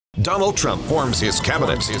Donald Trump forms his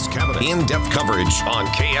cabinet. In-depth coverage on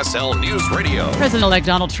KSL News Radio. President-elect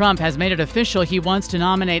Donald Trump has made it official he wants to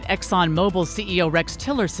nominate ExxonMobil CEO Rex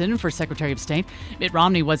Tillerson for Secretary of State. Mitt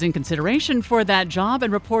Romney was in consideration for that job,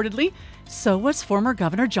 and reportedly, so was former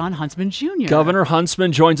Governor John Huntsman Jr. Governor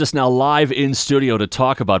Huntsman joins us now live in studio to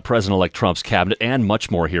talk about President-elect Trump's cabinet and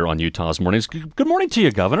much more here on Utah's Mornings. Good morning to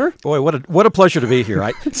you, Governor. Boy, what a pleasure to be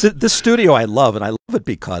here. This studio I love, and I love it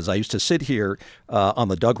because I used to sit here on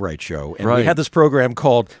the Doug Wright Show, and we had this program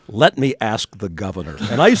called "Let Me Ask the Governor,"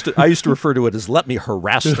 and I used to refer to it as "Let Me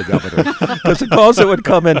Harass the Governor," because the calls that would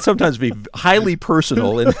come in sometimes be highly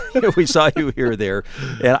personal, and we saw you here or there,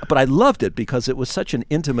 but I loved it because it was such an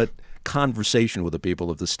intimate conversation with the people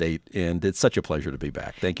of the state, and it's such a pleasure to be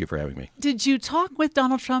back. Thank you for having me. Did you talk with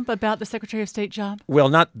Donald Trump about the Secretary of State job? Well,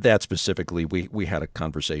 not that specifically. We had a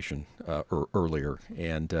conversation earlier,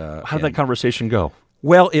 and how did that conversation go?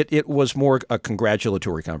 Well, it was more a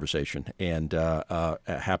congratulatory conversation, and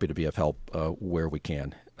happy to be of help where we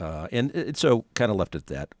can. So kind of left it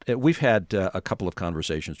at that. We've had a couple of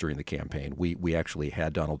conversations during the campaign. We actually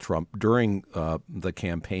had Donald Trump during the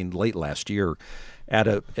campaign late last year at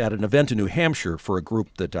an event in New Hampshire for a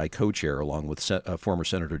group that I co-chair along with former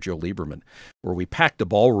Senator Joe Lieberman, where we packed a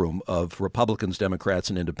ballroom of Republicans, Democrats,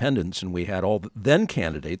 and Independents, and we had all the then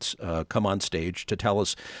candidates come on stage to tell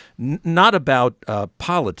us not about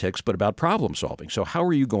politics, but about problem solving. So how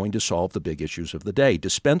are you going to solve the big issues of the day?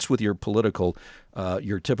 Dispense with your typical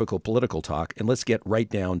political talk, and let's get right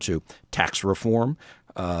down to tax reform,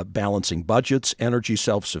 balancing budgets, energy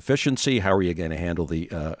self-sufficiency. How are you going to handle the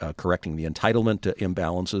correcting the entitlement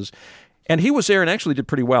imbalances? And he was there and actually did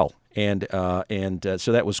pretty well. And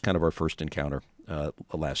so that was kind of our first encounter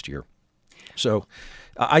last year. So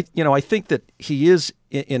I think that he is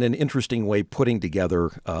in an interesting way putting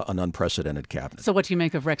together an unprecedented cabinet. So what do you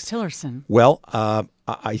make of Rex Tillerson? Well,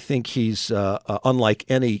 I think he's unlike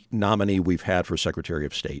any nominee we've had for Secretary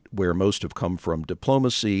of State, where most have come from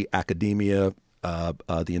diplomacy, academia,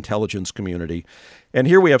 the intelligence community. And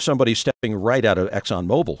here we have somebody stepping right out of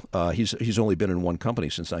ExxonMobil. He's only been in one company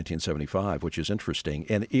since 1975, which is interesting.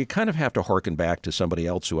 And you kind of have to hearken back to somebody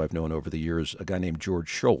else who I've known over the years, a guy named George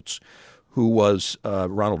Shultz, who was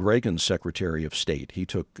Ronald Reagan's Secretary of State. He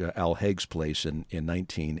took Al Haig's place in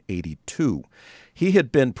 1982. He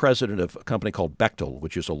had been president of a company called Bechtel,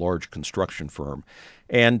 which is a large construction firm.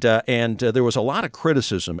 And there was a lot of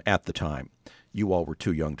criticism at the time. You all were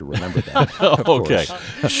too young to remember that. Okay.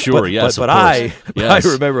 Sure, yes. But I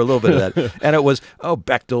remember a little bit of that. And it was,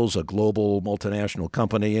 Bechtel's a global multinational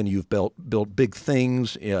company, and you've built big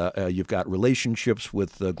things. You've got relationships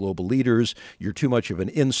with global leaders. You're too much of an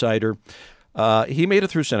insider. He made it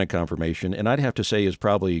through Senate confirmation, and I'd have to say is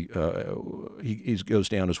probably he goes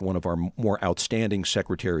down as one of our more outstanding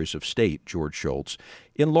secretaries of state, George Shultz,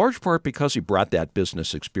 in large part because he brought that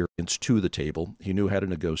business experience to the table. He knew how to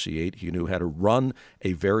negotiate. He knew how to run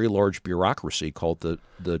a very large bureaucracy called the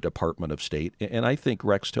Department of State, and I think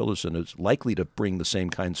Rex Tillerson is likely to bring the same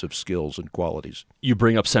kinds of skills and qualities. You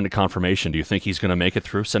bring up Senate confirmation. Do you think he's going to make it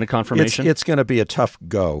through Senate confirmation? It's going to be a tough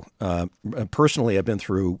go. Personally, I've been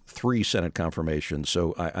through 3 Senate confirmations,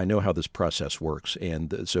 so I know how this process works.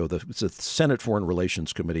 And so the Senate Foreign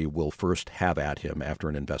Relations Committee will first have at him after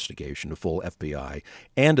an investigation, a full FBI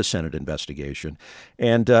and a Senate investigation.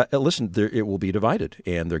 And listen, it will be divided,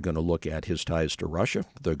 and they're going to look at his ties to Russia.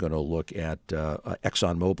 They're going to look at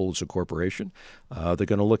ExxonMobil as a corporation. They're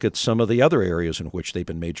going to look at some of the other areas in which they've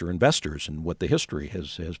been major investors and what the history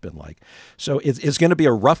has been like. So it's going to be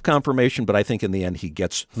a rough confirmation, but I think in the end he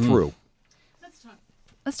gets through.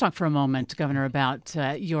 Let's talk for a moment, Governor, about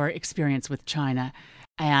your experience with China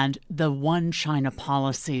and the one China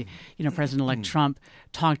policy. President-elect Trump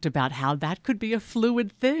talked about how that could be a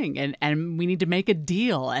fluid thing, and we need to make a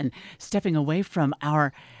deal, and stepping away from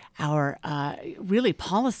our really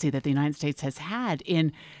policy that the United States has had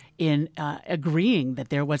in agreeing that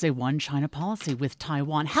there was a one China policy with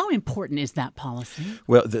Taiwan. How important is that policy?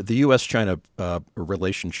 Well, the U.S.-China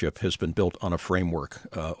relationship has been built on a framework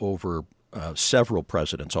over several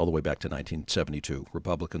presidents all the way back to 1972,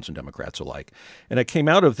 Republicans and Democrats alike. And it came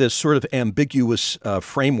out of this sort of ambiguous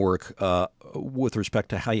framework with respect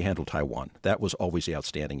to how you handle Taiwan. That was always the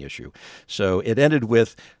outstanding issue. So it ended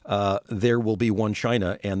with there will be one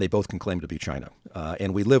China, and they both can claim to be China.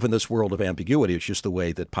 And we live in this world of ambiguity. It's just the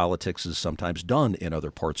way that politics is sometimes done in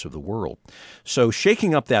other parts of the world. So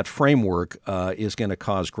shaking up that framework is going to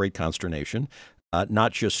cause great consternation.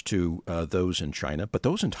 Not just to those in China, but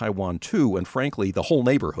those in Taiwan too, and frankly, the whole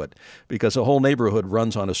neighborhood, because the whole neighborhood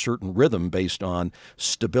runs on a certain rhythm based on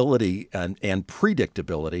stability and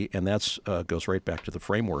predictability, and that goes right back to the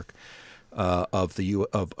framework. of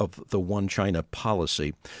the one China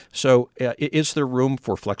policy. So is there room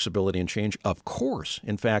for flexibility and change? Of course.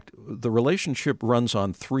 In fact, the relationship runs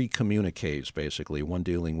on three communiques, basically, one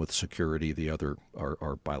dealing with security, the other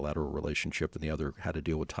our bilateral relationship, and the other had to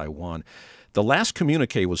deal with Taiwan. The last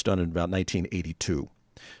communique was done in about 1982.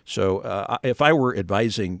 So if I were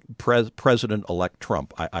advising President-elect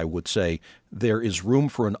Trump, I would say there is room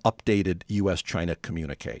for an updated U.S.-China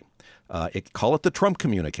communique. Call it the Trump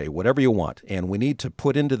communique, whatever you want. And we need to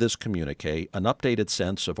put into this communique an updated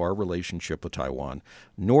sense of our relationship with Taiwan,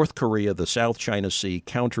 North Korea, the South China Sea,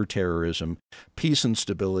 counterterrorism, peace and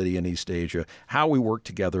stability in East Asia, how we work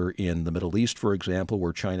together in the Middle East, for example,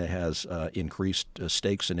 where China has increased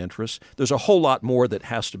stakes and interests. There's a whole lot more that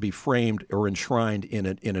has to be framed or enshrined in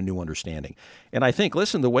a new understanding. And I think,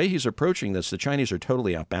 listen, the way he's approaching this, the Chinese are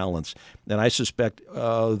totally outbalanced, and I suspect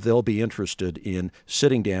they'll be interested in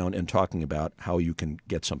sitting down and talking about how you can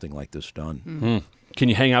get something like this done. Mm-hmm. Can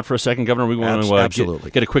you hang out for a second, Governor? We want to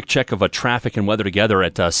absolutely get a quick check of traffic and weather together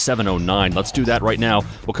at 7:09. Let's do that right now.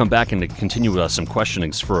 We'll come back and continue some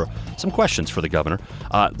questions for the Governor.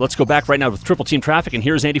 Let's go back right now with Triple Team Traffic, and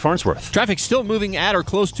here's Andy Farnsworth. Traffic still moving at or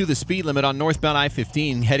close to the speed limit on northbound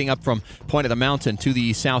I-15, heading up from Point of the Mountain to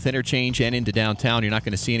the South Interchange and into downtown. You're not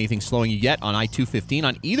going to see anything slowing you yet on I-215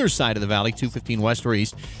 on either side of the valley, 215 west or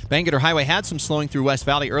east. Bangerter Highway had some slowing through West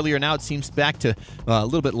Valley earlier. Now it seems back to a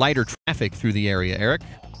little bit lighter traffic through the area. Eric?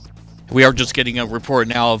 We are just getting a report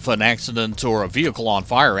now of an accident or a vehicle on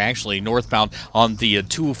fire, actually, northbound on the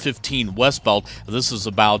 215 westbound. This is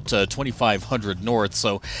about 2500 north,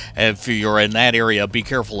 so if you're in that area, be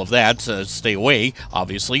careful of that. Stay away,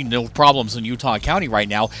 obviously. No problems in Utah County right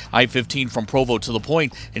now. I-15 from Provo to the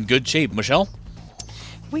Point in good shape. Michelle?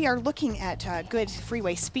 We are looking at good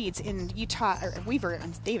freeway speeds in Utah, or Weaver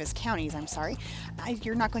and Davis counties, I'm sorry.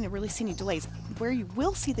 You're not going to really see any delays. Where you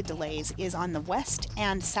will see the delays is on the west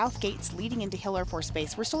and south gates leading into Hill Air Force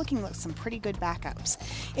Base. We're still looking at some pretty good backups.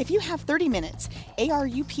 If you have 30 minutes,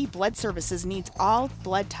 ARUP Blood Services needs all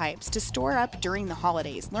blood types to store up during the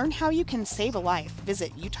holidays. Learn how you can save a life.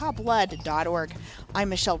 Visit utahblood.org. I'm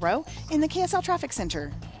Michelle Rowe in the KSL Traffic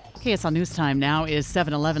Center. KSL News Time now is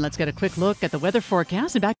 7:11. Let's get a quick look at the weather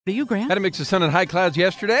forecast. And back to you, Grant. Had a mix of sun and high clouds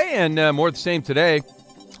yesterday, and more of the same today.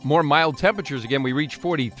 More mild temperatures. Again, we reach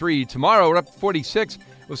 43. Tomorrow, we're up to 46.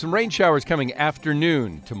 With some rain showers coming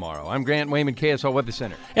afternoon tomorrow. I'm Grant Wayman, KSL Weather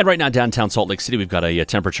Center. And right now, downtown Salt Lake City, we've got a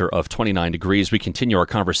temperature of 29 degrees. We continue our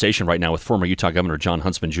conversation right now with former Utah Governor John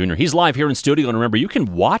Huntsman Jr. He's live here in studio. And remember, you can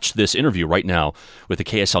watch this interview right now with the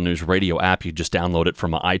KSL News Radio app. You just download it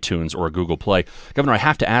from iTunes or Google Play. Governor, I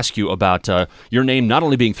have to ask you about your name not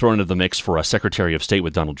only being thrown into the mix for Secretary of State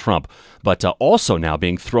with Donald Trump, but also now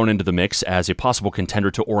being thrown into the mix as a possible contender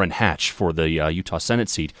to Orrin Hatch for the Utah Senate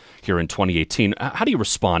seat here in 2018. How do you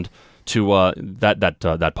respond to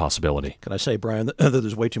that possibility? Can I say, Brian, that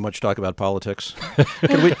there's way too much talk about politics?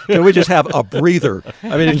 Can we just have a breather?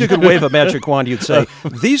 I mean, if you could wave a magic wand, you'd say,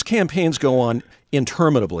 these campaigns go on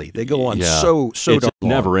interminably. They go on so it darn long.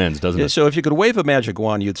 Never ends, doesn't it? So if you could wave a magic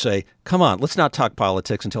wand, you'd say, come on, let's not talk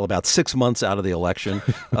politics until about 6 months out of the election.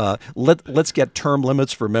 Let's get term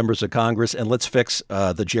limits for members of Congress, and let's fix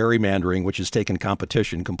the gerrymandering, which has taken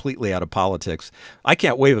competition completely out of politics. I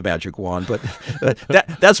can't wave a magic wand, but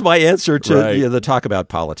that's my answer to right. The talk about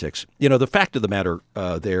politics. The fact of the matter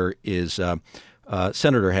there is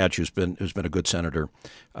Senator Hatch, who's been a good senator,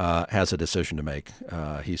 has a decision to make.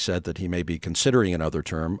 He said that he may be considering another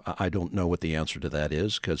term. I don't know what the answer to that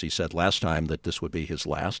is, because he said last time that this would be his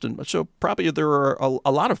last. And so probably there are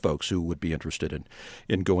a lot of folks who would be interested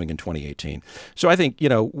in going in 2018. So I think,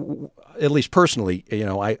 at least personally,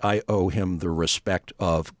 I owe him the respect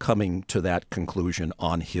of coming to that conclusion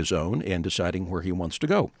on his own and deciding where he wants to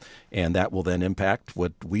go. And that will then impact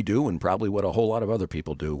what we do and probably what a whole lot of other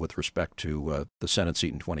people do with respect to the Senate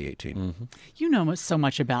seat in 2018. Mm-hmm. You know so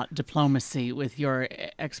much about diplomacy with your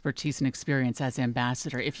expertise and experience as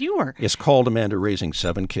ambassador. If you were... It's called, Amanda, raising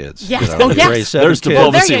 7 kids. Yes. Yes. There's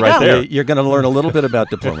diplomacy right there. You're going to learn a little bit about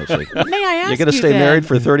diplomacy. May I ask You're going to stay then, married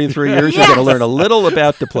for 33 years. Yes. You're going to learn a little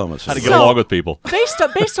about diplomacy. How to get along with people.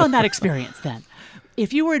 Based on that experience, then,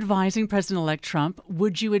 if you were advising President-elect Trump,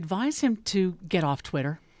 would you advise him to get off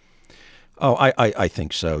Twitter? Oh, I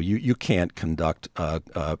think so. You can't conduct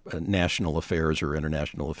national affairs or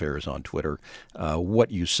international affairs on Twitter. What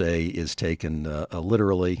you say is taken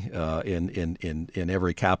literally in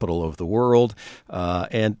every capital of the world.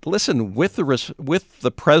 And listen, with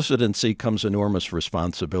the presidency comes enormous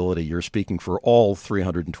responsibility. You're speaking for all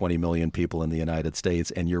 320 million people in the United States,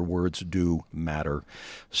 and your words do matter.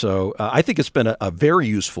 So I think it's been a very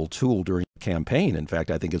useful tool during the campaign. In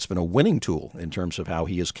fact, I think it's been a winning tool in terms of how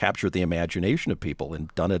he has captured the imagination of people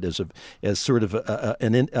and done it as sort of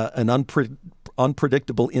an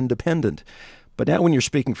unpredictable independent. But now when you're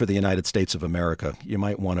speaking for the United States of America, you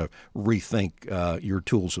might want to rethink your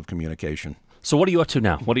tools of communication. So what are you up to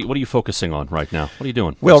now? What are you focusing on right now? What are you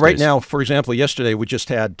doing? Well, right now, for example, yesterday we just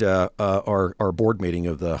had our board meeting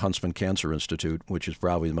of the Huntsman Cancer Institute, which is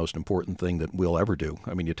probably the most important thing that we'll ever do.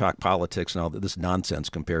 I mean, you talk politics and all this nonsense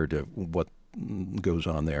compared to what goes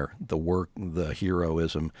on there. The work, the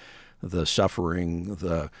heroism, the suffering,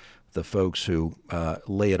 the folks who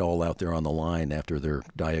lay it all out there on the line after they're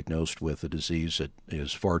diagnosed with a disease that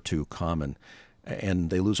is far too common. And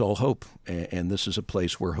they lose all hope. And this is a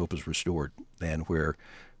place where hope is restored and where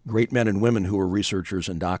great men and women who are researchers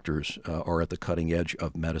and doctors are at the cutting edge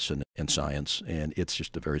of medicine and science. And it's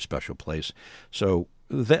just a very special place. So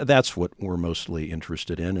that's what we're mostly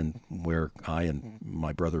interested in, and where I and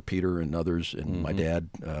my brother Peter and others and my dad,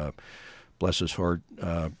 bless his heart,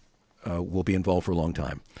 will be involved for a long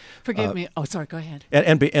time. Forgive me. Oh, sorry. Go ahead.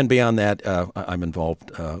 And beyond that, I'm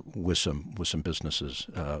involved with some businesses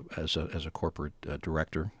as a corporate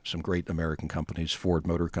director. Some great American companies, Ford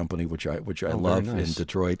Motor Company, which I love in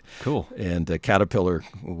Detroit. Cool. And Caterpillar,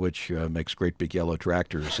 which makes great big yellow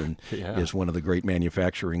tractors and is one of the great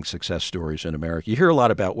manufacturing success stories in America. You hear a lot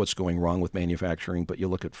about what's going wrong with manufacturing, but you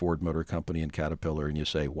look at Ford Motor Company and Caterpillar and you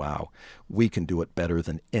say, wow, we can do it better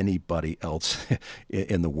than anybody else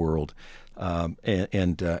in the world.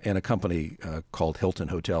 And a company called Hilton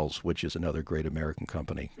Hotels, which is another great American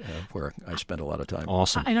company where I spend a lot of time.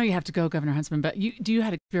 Awesome. I know you have to go, Governor Huntsman, but you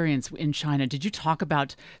had experience in China. Did you talk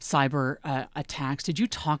about cyber attacks? Did you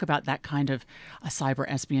talk about that kind of cyber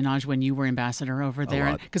espionage when you were ambassador over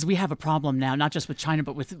there? Because we have a problem now, not just with China,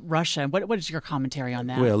 but with Russia. What is your commentary on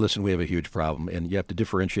that? Well, listen, we have a huge problem, and you have to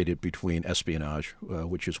differentiate it between espionage,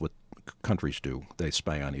 which is what countries do. They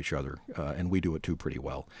spy on each other, and we do it too pretty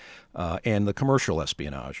well. And the commercial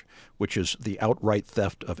espionage, which is the outright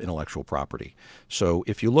theft of intellectual property. So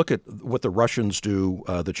if you look at what the Russians do,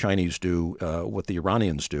 the Chinese do, what the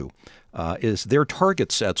Iranians do, is their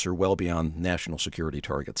target sets are well beyond national security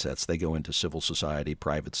target sets. They go into civil society,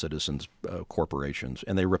 private citizens, corporations,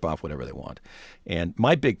 and they rip off whatever they want. And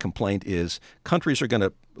my big complaint is countries are going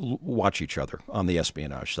to watch each other on the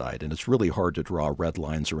espionage side, and it's really hard to draw red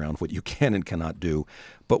lines around what you can and cannot do.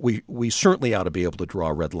 But we certainly ought to be able to draw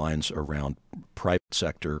red lines around private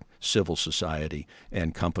sector, civil society,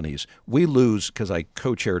 and companies. We lose, because I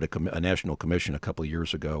co-chaired a national commission a couple of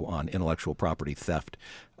years ago on intellectual property theft,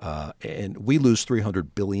 and we lose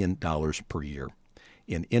 $300 billion per year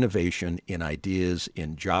in innovation, in ideas,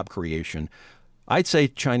 in job creation. I'd say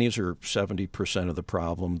Chinese are 70% of the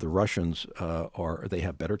problem. The Russians they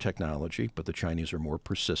have better technology, but the Chinese are more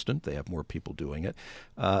persistent. They have more people doing it.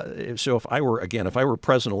 So if I were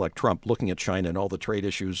President-elect Trump looking at China and all the trade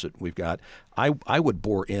issues that we've got, I would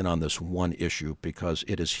bore in on this one issue because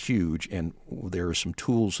it is huge, and there are some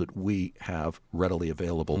tools that we have readily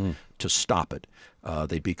available to stop it.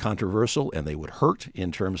 They'd be controversial and they would hurt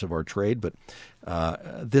in terms of our trade, but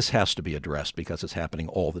this has to be addressed because it's happening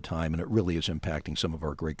all the time, and it really is impacting some of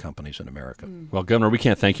our great companies in America. Well, Governor, we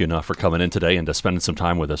can't thank you enough for coming in today and spending some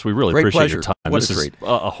time with us. We really Great appreciate pleasure. your time. What this a is treat.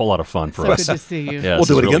 a whole lot of fun for So us. good to see you. Yeah, We'll this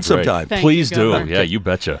do is it really again great. sometime. Thank Please you, do. Governor. Yeah, you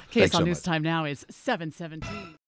betcha. KSL so News much. Time now is 7:17.